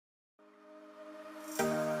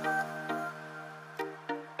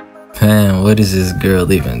Man, what is this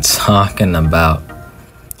girl even talking about?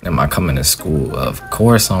 Am I coming to school? Of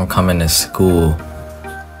course I'm coming to school.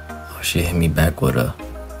 Oh, she hit me back with a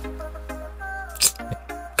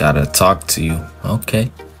gotta talk to you.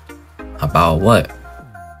 Okay. About what?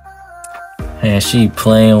 Man, she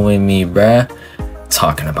playing with me, bruh.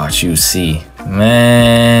 Talking about you, see.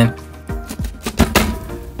 Man.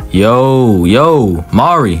 Yo,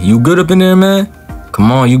 Mari, you good up in there, man?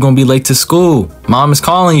 Come on, you gonna be late to school. Mom is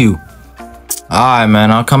calling you. Alright,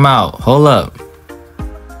 man, I'll come out. Hold up.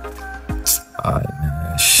 Alright,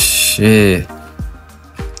 man. Shit.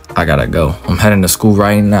 I gotta go. I'm heading to school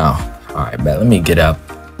right now. Alright, man, let me get up.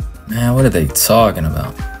 Man, what are they talking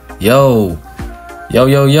about? Yo.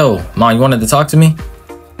 Mom, you wanted to talk to me?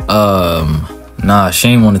 Nah,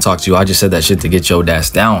 Shane wanted to talk to you. I just said that shit to get your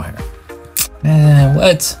ass down here. Man,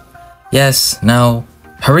 what? Yes, no.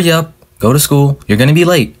 Hurry up. Go to school. You're gonna be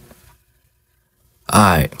late.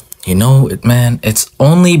 Alright. You know, man, it's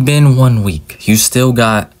only been 1 week. You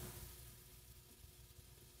got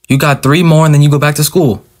 3 more and then you go back to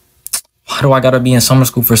school. Why do I gotta be in summer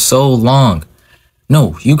school for so long?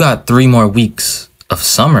 No, you got 3 more weeks of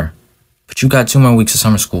summer, but you got 2 more weeks of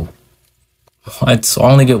summer school. What? So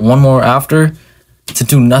I only get 1 more after to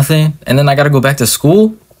do nothing, and then I gotta go back to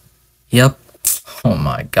school? Yep. Oh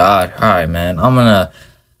my God. All right, man. I'm gonna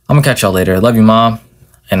catch y'all later. Love you, Mom,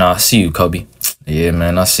 and see you, Kobe. Yeah,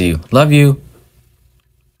 man. I'll see you. Love you.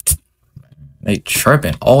 They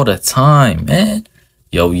tripping all the time, man.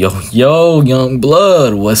 Yo, young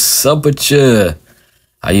blood. What's up with you?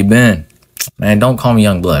 How you been? Man, don't call me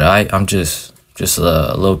young blood, all right? I'm just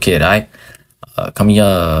a little kid, all right?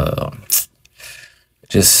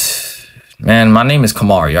 Man, my name is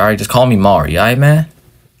Kamari, all right? Just call me Mari, all right, man?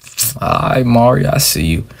 All right, Mari, I see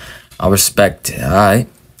you. I respect it, all right?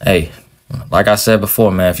 Hey, like I said before,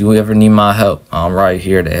 man, if you ever need my help, I'm right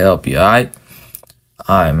here to help you, all right?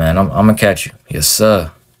 All right, man, I'm gonna catch you. Yes,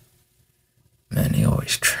 sir. Man, they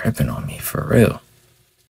always tripping on me, for real.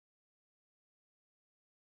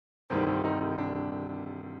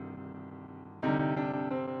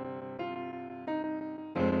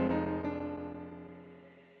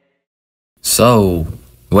 So,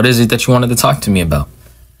 what is it that you wanted to talk to me about?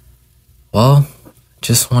 Well,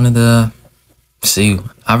 just wanted to see you.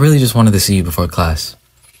 I really just wanted to see you before class.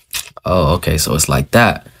 Oh, okay, so it's like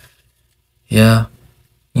that. Yeah,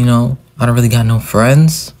 you know, I don't really got no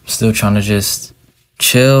friends. Still trying to just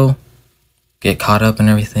chill, get caught up and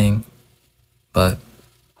everything. But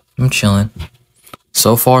I'm chilling.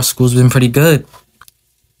 So far, school's been pretty good.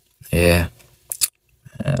 Yeah,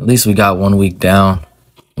 at least we got 1 week down.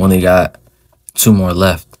 Only got 2 more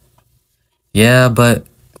left. Yeah, but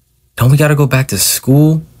don't we gotta go back to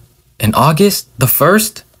school in August, the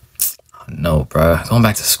 1st? No, bro. Going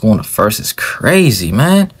back to school on the 1st is crazy,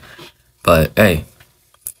 man. But hey,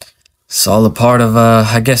 it's all a part of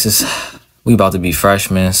I guess we about to be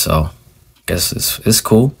freshmen, so I guess it's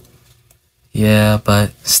cool. Yeah,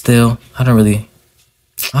 but still, I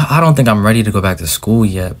don't think I'm ready to go back to school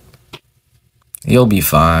yet. You'll be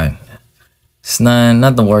fine. It's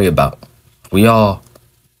nothing to worry about.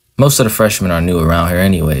 Most of the freshmen are new around here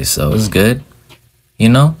anyway, so it's good. You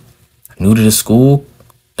know, new to the school.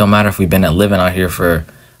 Don't matter if we've been living out here for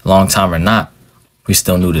a long time or not. We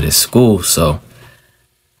still new to this school, so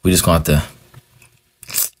we just gonna have to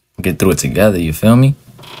get through it together. You feel me?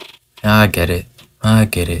 I get it.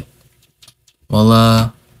 Well,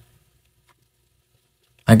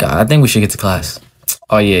 I think we should get to class.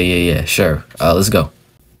 Oh yeah, sure. Let's go.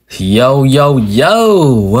 Yo,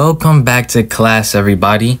 welcome back to class,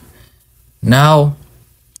 everybody. Now,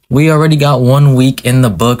 we already got 1 week in the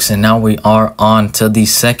books, and now we are on to the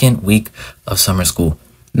 2nd week of summer school.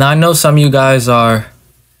 Now, I know some of you guys are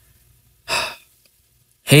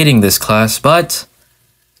hating this class, but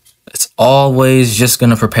it's always just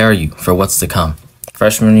gonna prepare you for what's to come.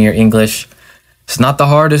 Freshman year English, it's not the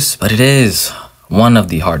hardest, but it is one of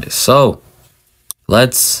the hardest. So,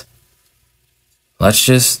 let's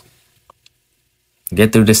just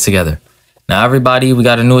get through this together. Now, everybody, we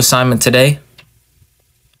got a new assignment today.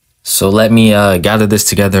 So let me gather this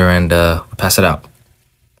together and pass it out.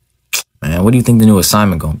 Man, what do you think the new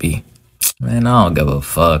assignment gonna be? Man, I don't give a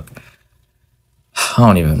fuck. I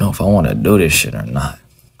don't even know if I want to do this shit or not.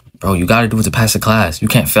 Bro, you gotta do it to pass the class. You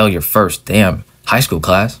can't fail your first damn high school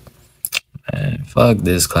class. Man, fuck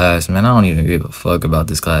this class, man. I don't even give a fuck about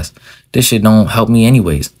this class. This shit don't help me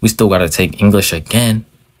anyways. We still gotta take English again.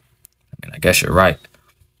 I mean, I guess you're right.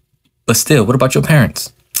 But still, what about your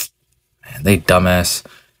parents? Man, they dumbass.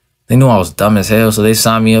 They knew I was dumb as hell, so they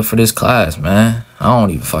signed me up for this class, man. I don't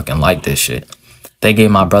even fucking like this shit. They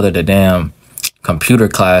gave my brother the damn computer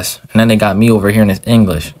class, and then they got me over here in this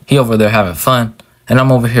English. He over there having fun, and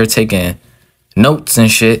I'm over here taking notes and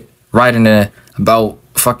shit, writing about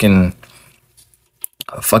fucking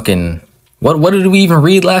what did we even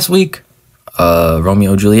read last week?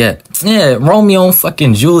 Romeo and Juliet. Yeah, Romeo and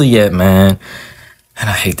fucking Juliet, man. And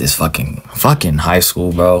I hate this fucking high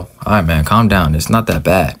school, bro. All right, man, calm down. It's not that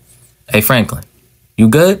bad. Hey, Franklin, you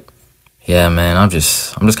good? Yeah, man, I'm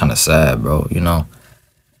just kind of sad, bro. You know,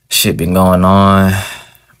 shit been going on,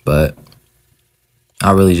 but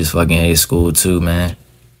I really just fucking hate school too, man.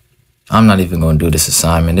 I'm not even gonna do this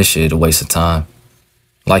assignment. This shit a waste of time.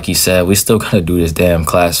 Like he said, we still gotta do this damn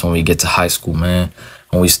class when we get to high school, man.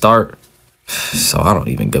 When we start, so I don't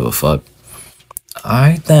even give a fuck. All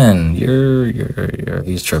right, then.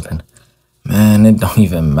 He's tripping. Man, it don't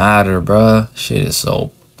even matter, bruh. Shit is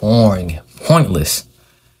so boring, pointless.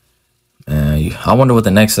 Man, I wonder what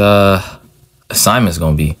the next assignment's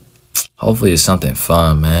gonna be. Hopefully it's something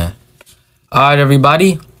fun, man. All right,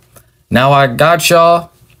 everybody. Now I got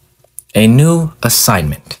y'all a new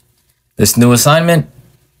assignment. This new assignment,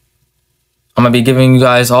 I'm gonna be giving you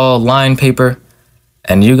guys all line paper,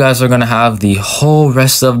 and you guys are gonna have the whole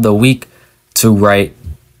rest of the week to write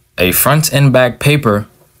a front and back paper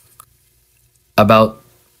about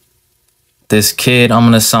this kid I'm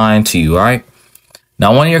gonna assign to you, all right?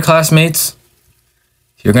 Now, one of your classmates,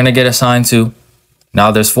 you're gonna get assigned to.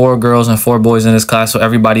 Now, there's 4 girls and 4 boys in this class, so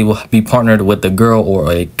everybody will be partnered with a girl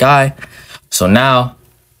or a guy. So now,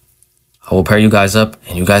 I will pair you guys up,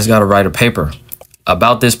 and you guys gotta write a paper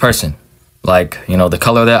about this person. Like, you know, the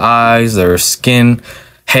color of their eyes, their skin,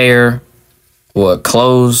 hair, what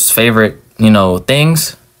clothes, favorite, you know,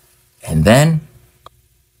 things. And then,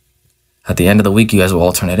 at the end of the week, you guys will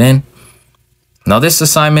all turn it in. Now, this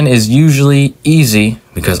assignment is usually easy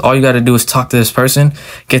because all you got to do is talk to this person,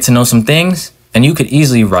 get to know some things, and you could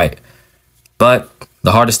easily write. But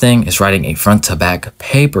the hardest thing is writing a front to back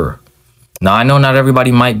paper. Now, I know not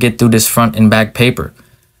everybody might get through this front and back paper.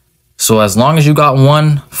 So as long as you got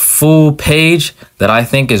one full page that I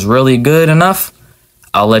think is really good enough,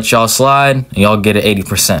 I'll let y'all slide and y'all get an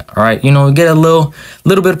 80%. All right. You know, get a little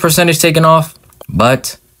bit of percentage taken off,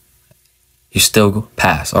 but you still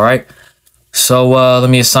pass. All right. So let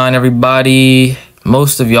me assign everybody.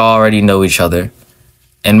 Most of y'all already know each other,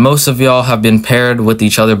 and most of y'all have been paired with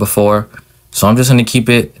each other before. So I'm just going to keep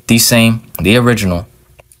it the same, the original.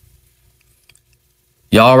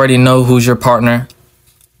 Y'all already know who's your partner.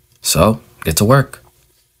 So get to work.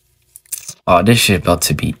 Oh, this shit about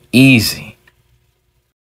to be easy.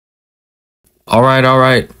 All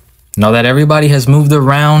right. Now that everybody has moved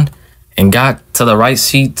around and got to the right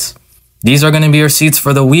seats, these are going to be your seats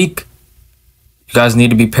for the week. You guys need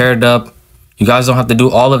to be paired up. You guys don't have to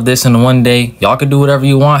do all of this in one day. Y'all can do whatever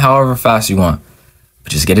you want, however fast you want.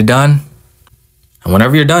 But just get it done. And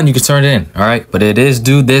whenever you're done, you can turn it in. All right. But it is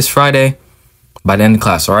due this Friday by the end of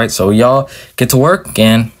class. All right. So y'all get to work.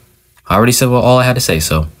 And I already said all I had to say.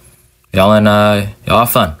 So y'all have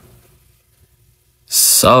fun.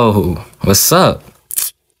 So what's up?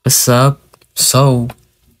 So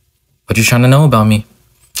what you trying to know about me?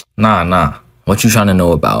 Nah. What you trying to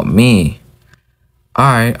know about me? All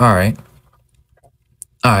right.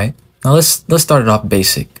 Now let's start it off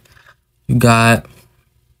basic. You got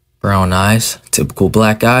brown eyes, typical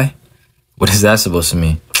black guy. What is that supposed to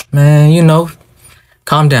mean? Man, you know,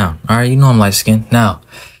 calm down. All right, you know I'm light skinned. Now,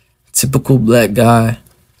 typical black guy.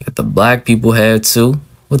 Got the black people hair too,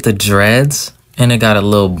 with the dreads, and it got a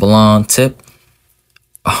little blonde tip.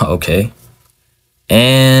 Okay.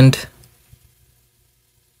 And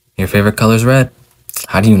your favorite color is red.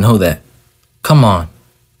 How do you know that? Come on.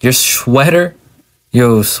 Your sweater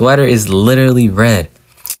is literally red.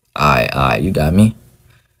 Alright, you got me.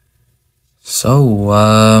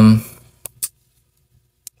 So,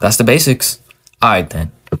 that's the basics. Alright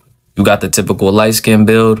then. You got the typical light skin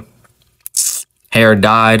build. Hair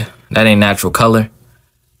dyed. That ain't natural color.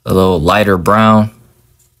 A little lighter brown.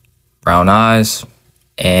 Brown eyes.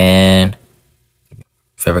 And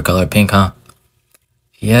favorite color pink, huh?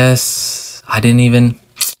 Yes. I didn't even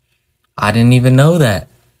know that.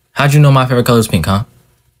 How'd you know my favorite color is pink, huh?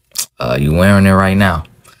 You wearing it right now.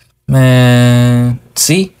 Man,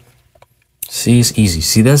 see, it's easy.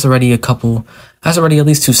 See, that's already at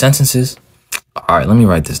least 2 sentences. All right, let me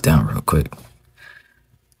write this down real quick.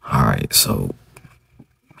 All right, so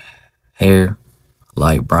hair,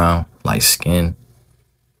 light brown, light skin,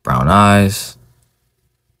 brown eyes,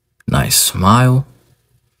 nice smile.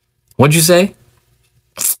 What'd you say?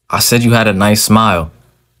 I said you had a nice smile.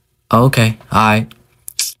 Okay, all right.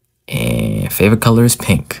 And favorite color is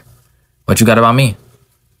pink. What you got about me?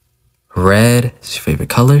 Red is your favorite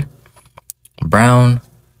color. Brown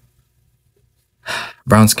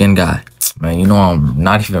skin guy. Man, you know I'm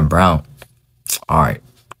not even brown. All right.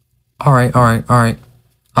 I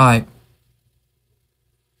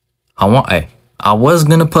was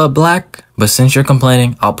gonna put black, but since you're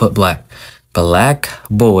complaining, I'll put black. Black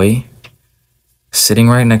boy sitting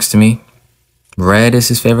right next to me. Red is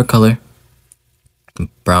his favorite color.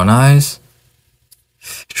 Brown eyes.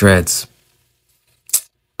 Dreads.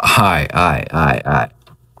 Alright.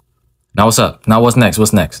 Now what's up? Now what's next?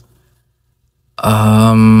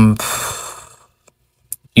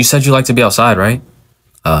 You said you like to be outside, right?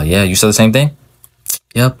 Yeah, you said the same thing?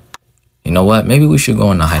 Yep. You know what? Maybe we should go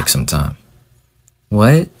on a hike sometime.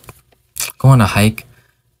 What? Go on a hike?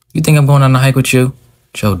 You think I'm going on a hike with you?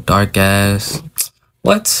 Joe dark ass.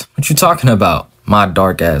 What? What you talking about? My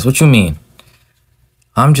dark ass. What you mean?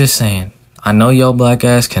 I'm just saying. I know your black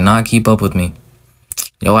ass cannot keep up with me.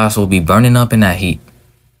 Your ass will be burning up in that heat.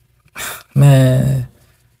 Man,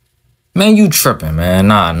 you tripping, man.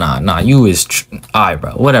 Nah. You is... Alright,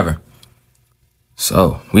 bro. Whatever.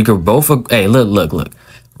 So, we could both... Hey, look.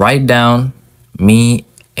 Write down me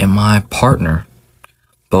and my partner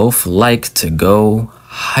both like to go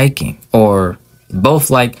hiking. Or both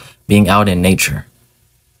like being out in nature.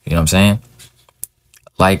 You know what I'm saying?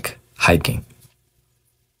 Like hiking.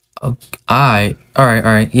 Okay.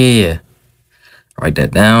 Alright. Yeah. Write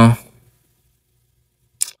that down.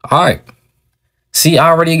 Alright. See, I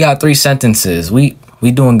already got 3 sentences. We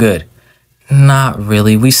doing good. Not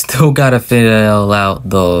really. We still gotta fill out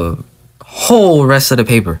the whole rest of the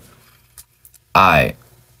paper. I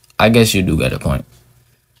guess you do get a point.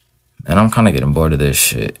 And I'm kind of getting bored of this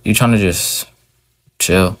shit. You trying to just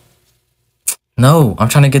chill? No, I'm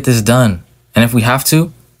trying to get this done. And if we have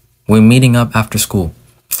to, we're meeting up after school.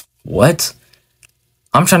 What?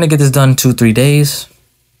 I'm trying to get this done 2-3 days.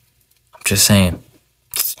 I'm just saying.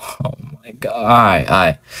 Oh my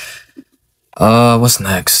god. Alright. What's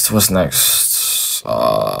next? Let's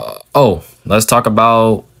talk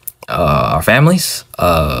about our families.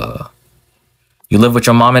 You live with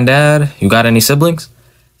your mom and dad? You got any siblings?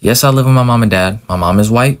 Yes, I live with my mom and dad. My mom is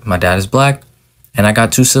white, my dad is black, and I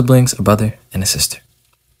got 2 siblings, a brother and a sister.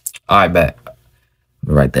 Alright, bet. Let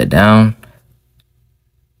me write that down.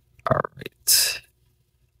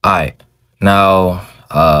 Alright. Now,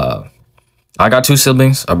 I got 2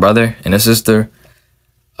 siblings, a brother and a sister.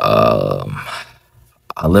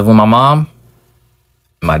 I live with my mom.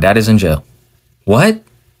 My dad is in jail. What?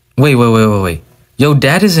 Wait. Yo,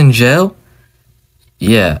 dad is in jail?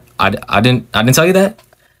 Yeah, I didn't tell you that?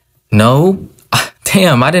 No?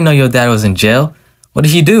 Damn, I didn't know your dad was in jail. What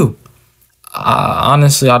did he do?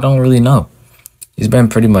 Honestly, I don't really know. He's been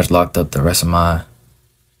pretty much locked up the rest of my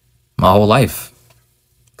whole life.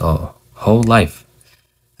 The whole life.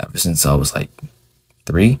 Ever since I was like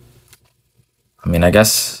 3. I mean, I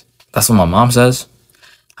guess that's what my mom says.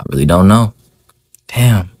 I really don't know.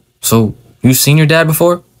 Damn. So, you seen your dad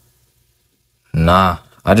before? Nah,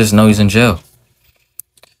 I just know he's in jail.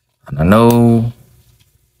 And I know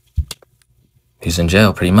he's in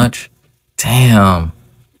jail pretty much. Damn.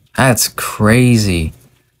 That's crazy.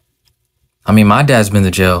 I mean, my dad's been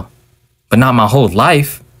to jail, but not my whole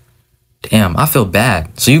life. Damn, I feel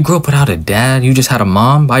bad. So you grew up without a dad? You just had a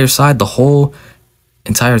mom by your side the whole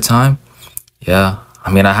entire time? Yeah.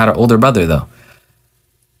 I mean, I had an older brother, though.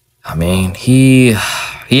 I mean, he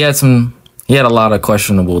had a lot of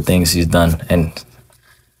questionable things he's done.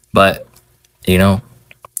 But, you know,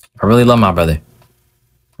 I really love my brother.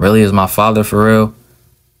 Really is my father for real.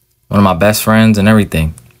 One of my best friends and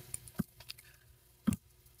everything.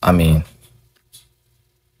 I mean,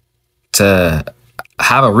 to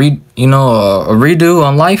have a redo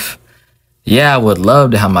on life, yeah, I would love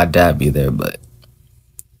to have my dad be there, but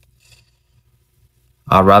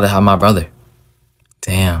I'd rather have my brother.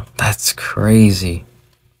 Damn, that's crazy.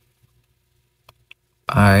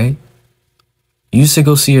 Alright. You used to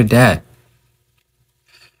go see your dad.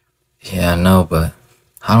 Yeah, I know, but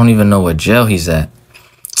I don't even know what jail he's at.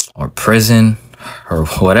 Or prison. Or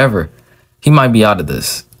whatever. He might be out of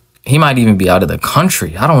this. He might even be out of the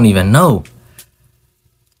country. I don't even know.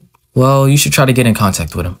 Well, you should try to get in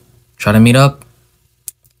contact with him. Try to meet up.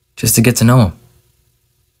 Just to get to know him.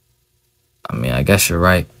 I mean, I guess you're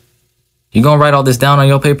right. You gonna write all this down on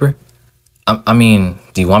your paper? I mean,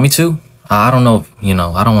 do you want me to? I don't know,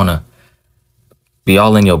 I don't want to be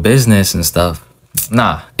all in your business and stuff.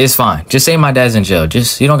 Nah, it's fine. Just say my dad's in jail.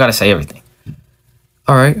 You don't gotta say everything.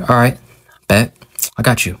 All right. Bet. I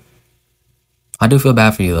got you. I do feel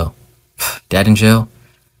bad for you, though. Dad in jail?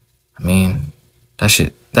 I mean, that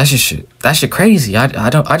shit crazy.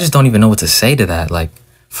 I just don't even know what to say to that, like,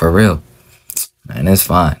 for real. Man, it's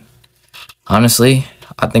fine. Honestly,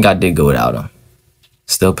 I think I did go without him.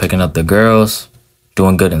 Still picking up the girls,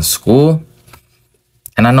 doing good in school,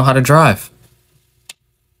 and I know how to drive.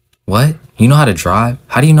 What? You know how to drive?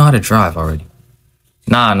 How do you know how to drive already?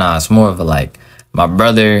 Nah, it's more of a like, my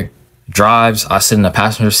brother drives, I sit in the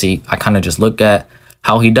passenger seat, I kind of just look at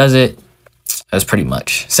how he does it. That's pretty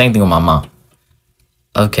much. Same thing with my mom.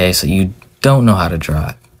 Okay, so you don't know how to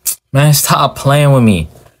drive. Man, stop playing with me.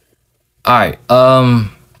 All right,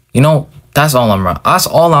 you know, that's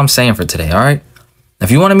all I'm saying for today, all right?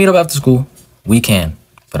 If you want to meet up after school, we can,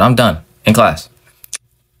 but I'm done in class.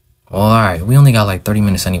 Well, all right, we only got like 30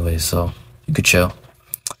 minutes anyway, so you could chill.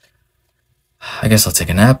 I guess I'll take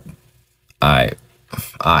a nap. I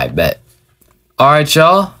bet. All right,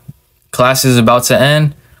 y'all. Class is about to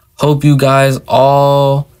end. Hope you guys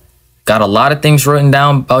all got a lot of things written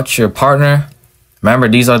down about your partner. Remember,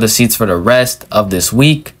 these are the seats for the rest of this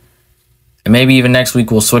week. And maybe even next week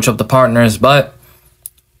we'll switch up the partners, but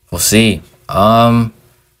we'll see. Actually,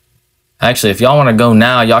 if y'all want to go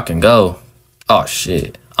now, y'all can go. Oh,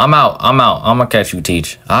 shit. I'm out. I'm gonna catch you,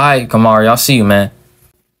 Teach. All right, Kamari, I'll see you, man.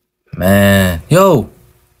 Man, yo.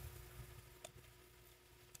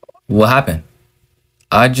 What happened?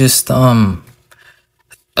 I just, I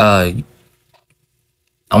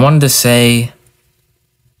wanted to say,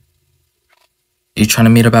 you trying to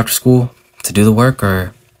meet up after school to do the work,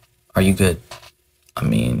 or are you good? I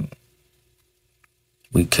mean,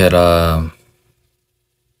 we could,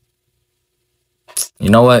 you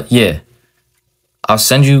know what? Yeah. I'll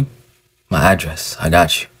send you my address. I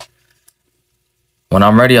got you. When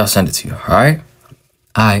I'm ready, I'll send it to you. All right?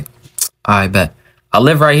 I bet. I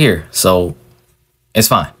live right here, so it's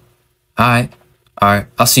fine. All right.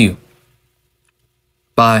 I'll see you.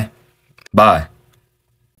 Bye.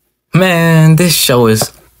 Man, this show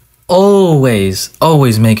is always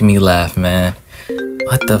making me laugh, man.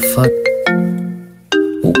 What the fuck?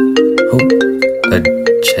 A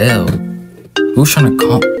jail? Who's trying to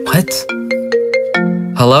call? What?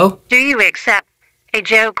 Hello? Do you accept a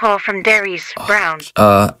jail call from Darius Brown?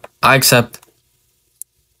 I accept.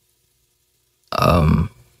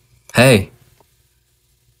 Hey.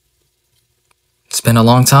 It's been a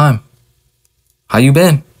long time. How you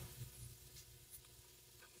been?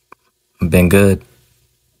 Been good.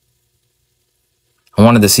 I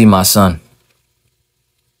wanted to see my son.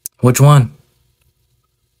 Which one?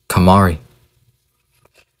 KAMARI.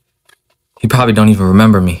 He probably don't even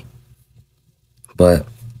remember me. But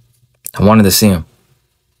I wanted to see him.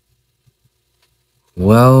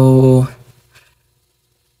 Well,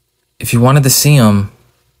 if you wanted to see him,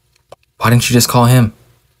 why didn't you just call him?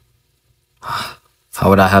 How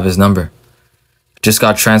would I have his number? Just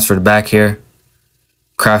got transferred back here.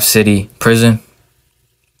 Craft City prison.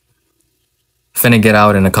 Finna get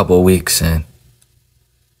out in a couple of weeks and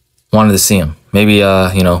wanted to see him. Maybe,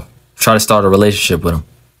 try to start a relationship with him.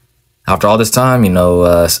 After all this time,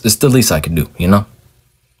 it's the least I could do,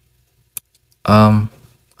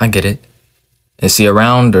 I get it. Is he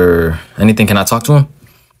around or anything? Can I talk to him?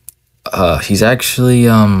 He's actually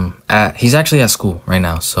at school right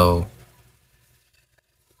now, so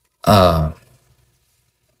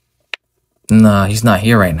nah, he's not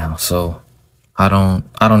here right now, so I don't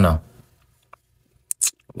know.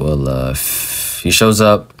 Well, if he shows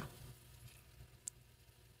up,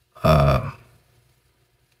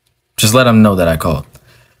 just let him know that I called.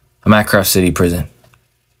 I'm at Craft City prison.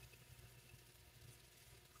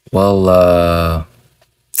 Well,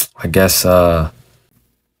 I guess,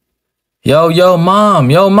 yo, mom,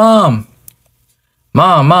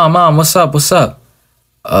 mom, what's up?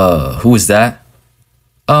 Who is that?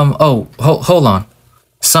 Hold on.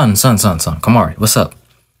 Son, Kamari, what's up?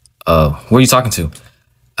 Who are you talking to?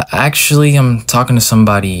 Actually, I'm talking to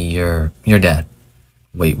somebody, your dad.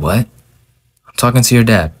 Wait, what? I'm talking to your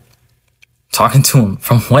dad. Talking to him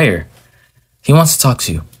from where? He wants to talk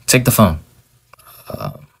to you. Take the phone.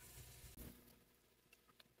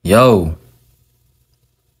 Yo.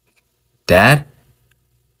 Dad?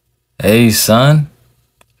 Hey, son?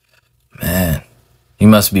 Man, you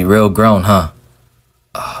must be real grown, huh?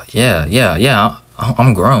 Yeah.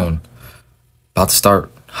 I'm grown. About to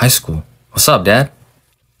start high school. What's up, Dad?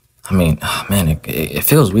 I mean, man, it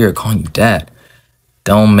feels weird calling you Dad.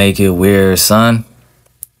 Don't make it weird, son.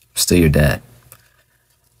 I'm still your dad. I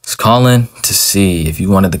was calling to see if you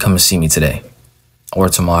wanted to come and see me today. Or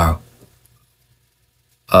tomorrow.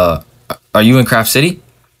 Are you in Craft City?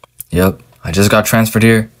 Yep, I just got transferred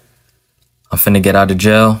here. I'm finna get out of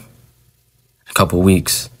jail in a couple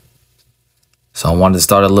weeks. So I wanted to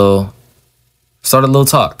start a little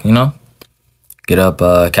talk, Get up,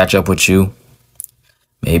 catch up with you.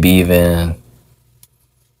 Maybe even,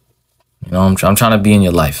 You know, I'm trying to be in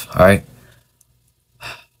your life, all right?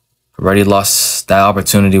 Already lost that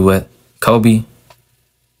opportunity with Kobe,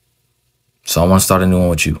 so I want to start a new one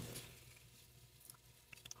with you.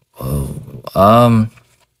 Oh,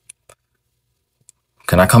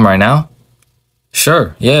 can I come right now?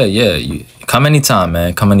 Sure. Yeah. You come anytime,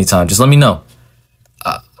 man. Come anytime. Just let me know.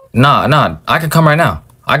 Nah. I can come right now.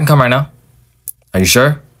 Are you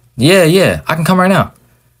sure? Yeah. I can come right now.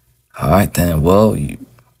 All right then. Well,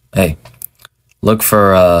 hey, look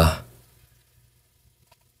for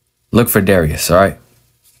Darius. All right.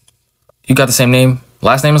 You got the same name,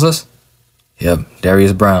 last name as us? Yep,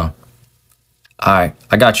 Darius Brown. All right,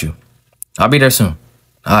 I got you. I'll be there soon.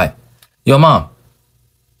 All right. Yo, Mom.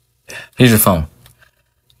 Here's your phone.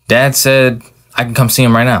 Dad said I can come see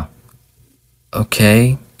him right now.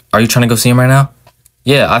 Okay. Are you trying to go see him right now?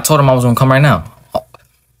 Yeah, I told him I was going to come right now. All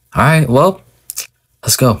right, well,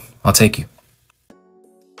 let's go. I'll take you.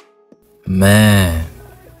 Man.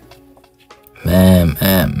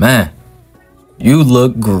 You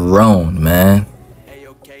look grown, man.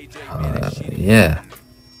 Yeah.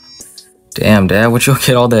 Damn, Dad, where'd you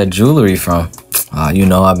get all that jewelry from? You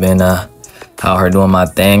know, I've been out here doing my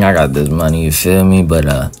thing. I got this money, you feel me?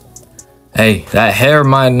 But hey, that hair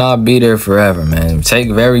might not be there forever, man. Take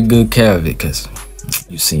very good care of it, cause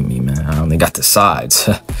you see me, man. I only got the sides.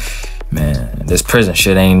 Man, this prison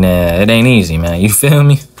shit ain't easy, man. You feel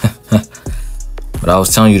me? But I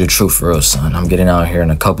was telling you the truth for real, son. I'm getting out here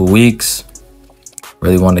in a couple weeks.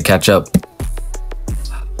 Really wanted to catch up.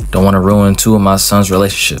 Don't want to ruin 2 of my son's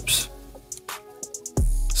relationships.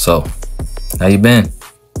 So, how you been?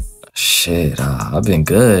 Shit, I've been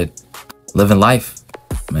good. Living life,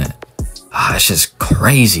 man. It's just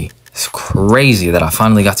crazy. It's crazy that I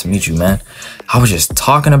finally got to meet you, man. I was just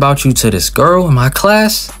talking about you to this girl in my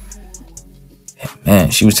class. And man,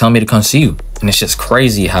 she was telling me to come see you. And it's just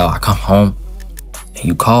crazy how I come home and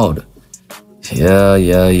you called.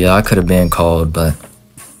 Yeah, I could have been called, but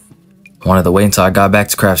wanted to wait until I got back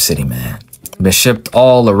to Craft City, man. Been shipped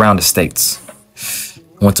all around the states.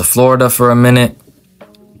 Went to Florida for a minute.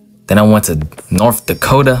 Then I went to North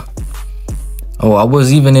Dakota. Oh, I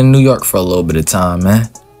was even in New York for a little bit of time, man.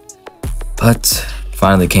 But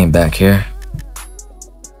finally came back here.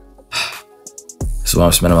 So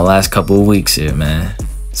I'm spending my last couple of weeks here, man.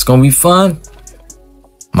 It's gonna be fun.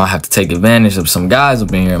 Might have to take advantage of some guys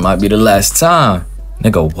up in here. It might be the last time.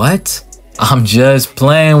 Nigga, what? I'm just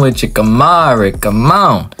playing with you, KAMARI. Come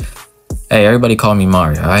on. Hey, everybody call me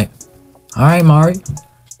Mari, all right? All right, Mari.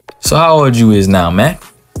 So how old you is now, man?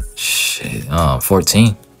 Shit,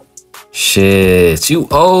 14. Shit, you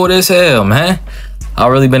old as hell, man. I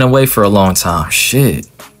really been away for a long time. Shit.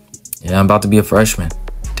 Yeah, I'm about to be a freshman.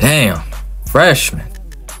 Damn, freshman.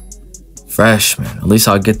 At least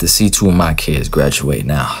I'll get to see 2 of my kids graduate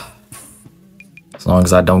now. As long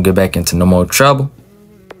as I don't get back into no more trouble,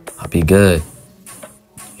 I'll be good.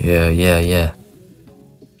 Yeah.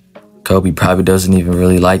 Kobe probably doesn't even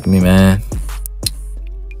really like me, man.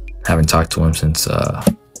 Haven't talked to him since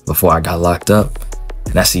before I got locked up.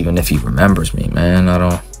 And that's even if he remembers me, man.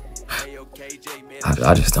 I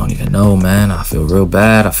just don't even know, man. I feel real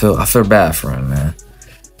bad. I feel bad for him, man.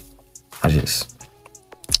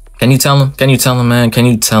 Can you tell him, man? Can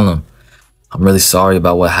you tell him I'm really sorry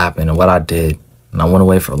about what happened and what I did? And I went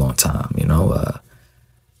away for a long time, you know.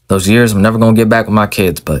 Those years, I'm never going to get back with my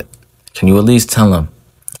kids, but can you at least tell him,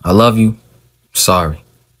 I love you, sorry.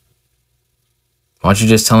 Why don't you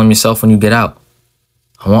just tell him yourself when you get out?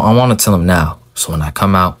 I want to tell him now, so when I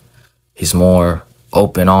come out, he's more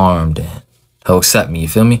open-armed and he'll accept me, you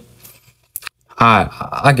feel me?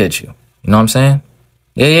 I get you. You know what I'm saying?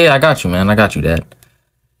 Yeah, I got you, man. I got you, Dad.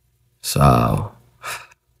 So,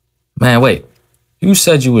 man, wait. You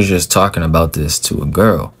said you was just talking about this to a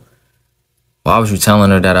girl. Why was you telling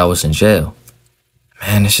her that I was in jail?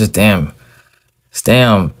 Man, it's just it's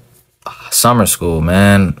damn summer school,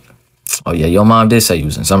 man. Oh, yeah, your mom did say you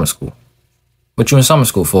was in summer school. What you in summer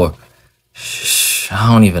school for? Shh,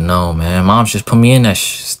 I don't even know, man. Mom's just put me in that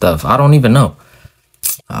stuff. I don't even know.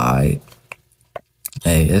 All right.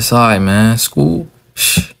 Hey, it's all right, man. School,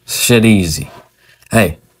 shit easy.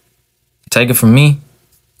 Hey, take it from me.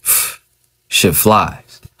 Shit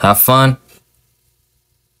flies. Have fun.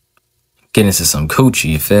 Get into some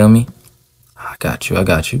coochie, you feel me? I got you. I'm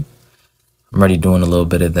already doing a little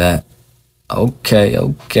bit of that. Okay.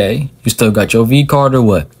 You still got your V card or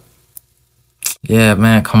what? Yeah,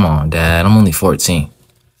 man, come on, Dad. I'm only 14.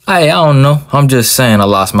 Hey, I don't know. I'm just saying I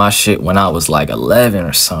lost my shit when I was like 11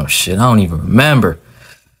 or some shit. I don't even remember.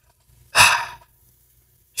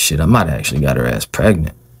 Shit, I might have actually got her ass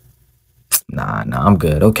pregnant. Nah, I'm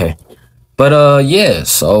good. Okay. But, yeah,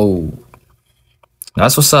 so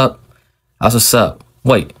That's what's up. That's what's up.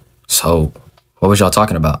 Wait, so what was y'all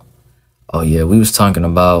talking about? Oh yeah, we was talking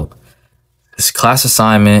about this class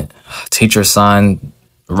assignment. Teacher assigned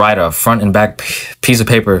write a front and back piece of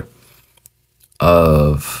paper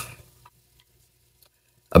of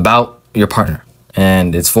about your partner,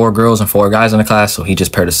 and it's 4 girls and 4 guys in the class. So he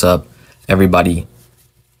just paired us up. Everybody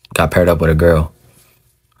got paired up with a girl.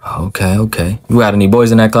 Okay, okay. You got any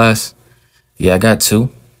boys in that class? Yeah, I got 2.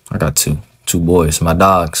 I got 2 boys, my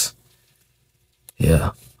dogs.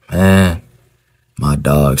 Yeah, man, my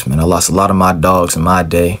dogs, man. I lost a lot of my dogs in my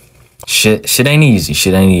day. Shit ain't easy.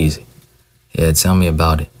 Shit ain't easy. Yeah, tell me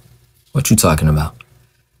about it. What you talking about?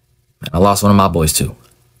 Man, I lost one of my boys too.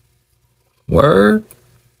 Word?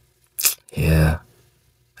 Yeah,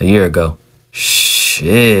 a year ago.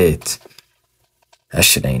 Shit. That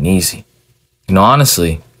shit ain't easy. You know,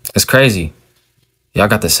 honestly, it's crazy. Y'all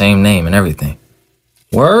got the same name and everything.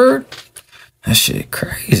 Word? That shit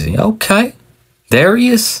crazy. Okay.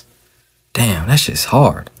 Darius? Damn, that shit's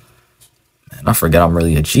hard. Man, I forget I'm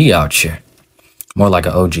really a G out here. More like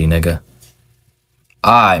an OG, nigga.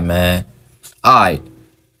 Alright, man. Alright.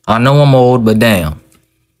 I know I'm old, but damn.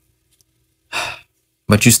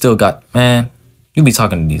 But you still got, man, you be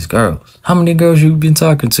talking to these girls. How many girls you been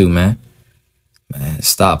talking to, man? Man,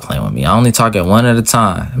 stop playing with me. I only talk at one at a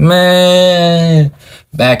time. Man,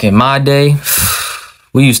 back in my day,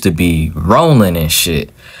 we used to be rolling and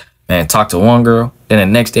shit. Man, talk to one girl, then the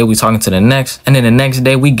next day we talking to the next, and then the next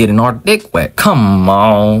day we getting our dick wet. Come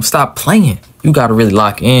on, stop playing. You gotta really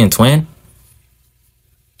lock in, twin.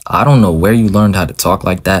 I don't know where you learned how to talk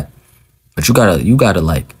like that, but you gotta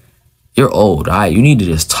like, you're old, all right? You need to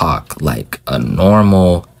just talk like a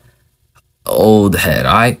normal old head,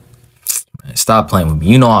 all right? Stop playing with me.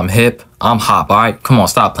 You know I'm hip, I'm hop, all right? Come on,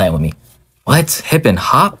 stop playing with me. What? Hip and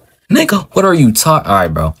hop? Nigga, what are you talking? All right,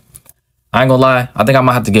 bro. I ain't gonna lie. I think I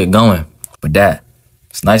might have to get going. But Dad,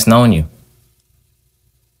 it's nice knowing you.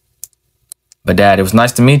 But Dad, it was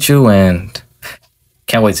nice to meet you, and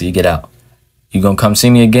can't wait till you get out. You gonna come see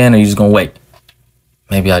me again, or you just gonna wait?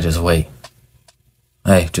 Maybe I just wait.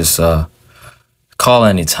 Hey, just call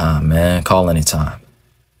anytime, man. Call anytime.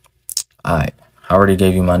 All right. I already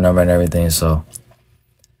gave you my number and everything, so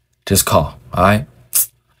just call. All right.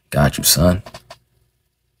 Got you, son.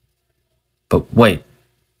 But wait.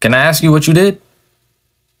 Can I ask you what you did?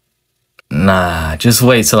 Nah, just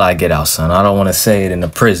wait till I get out, son. I don't want to say it in the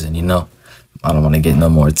prison, you know? I don't want to get no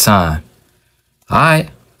more time. All right.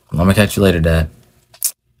 I'm going to catch you later, Dad.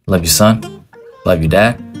 Love you, son. Love you,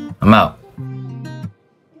 Dad. I'm out.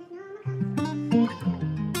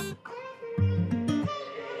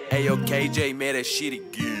 Hey, yo, KJ, man, that shit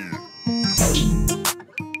again.